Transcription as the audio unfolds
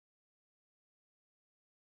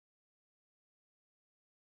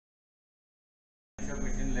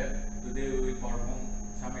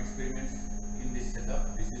experiments in this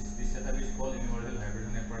setup. This setup is called universal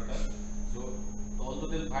vibration apparatus. So all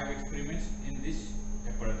total 5 experiments in this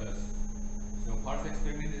apparatus. So first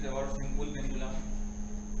experiment is about simple pendulum,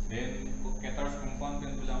 then Cathar's compound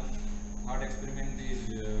pendulum. Third experiment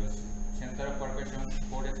is center of percussion.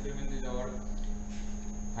 Fourth experiment is our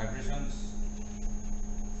vibrations,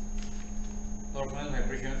 torsional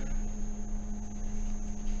vibration.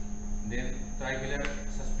 Then trifilar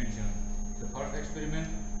suspension. The first experiment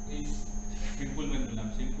is simple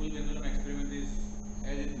pendulum. Simple pendulum experiment is,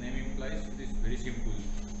 as its name implies, it is very simple.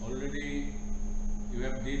 Already you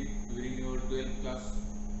have did during your 12th class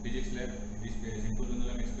physics lab this simple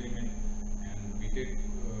pendulum experiment, and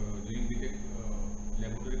during BTech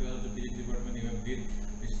laboratory class of the physics department you have did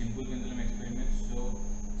this simple pendulum experiment. So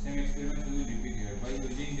same experiments we will repeat here. By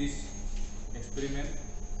using this experiment,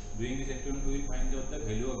 doing this experiment we will find out the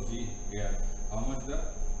value of G here. How much the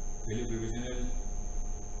value gravitational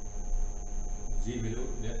G value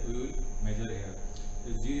that we will measure here. So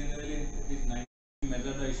G generally is 9. We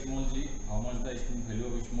measure the small g. How much the value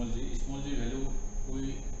of small g? Small g value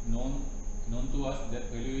we known to us, that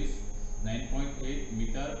value is 9.8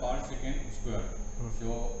 meter per second square.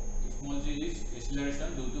 So small g is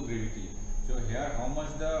acceleration due to gravity. So here how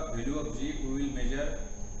much the value of g we will measure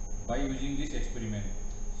by using this experiment.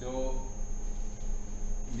 So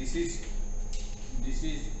this is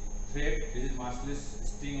thread, this is massless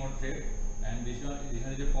string or thread, and this one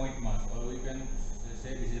is a point mass, or we can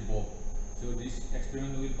say this is bob. So this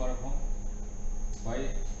experiment we will perform by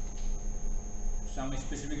some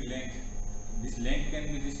specific length. This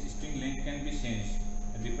string length can be changed.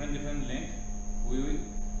 A different length we will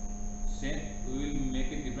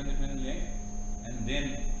make it different length, and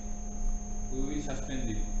then we will suspend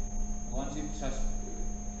it. Once it's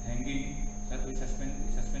hanging, we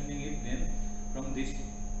suspending it. Then from this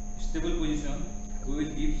stable position we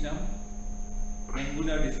will give some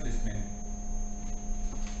angular displacement.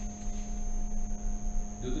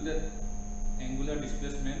 Due to that angular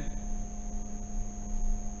displacement,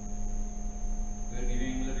 we are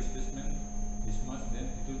giving angular displacement this much, then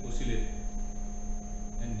it will oscillate,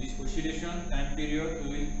 and this oscillation time period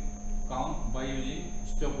we will count by using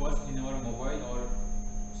stopwatch in our mobile or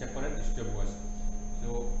separate stopwatch.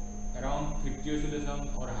 So around 50 oscillation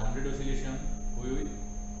or 100 oscillation we will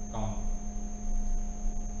count.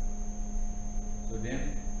 So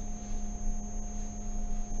then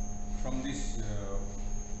from this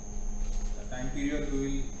time period we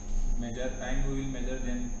will measure,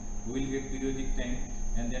 then we will get periodic time,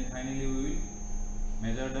 and then finally we will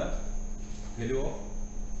measure the value of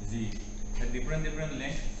G. At different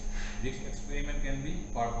lengths this experiment can be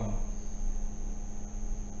performed.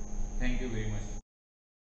 Thank you very much.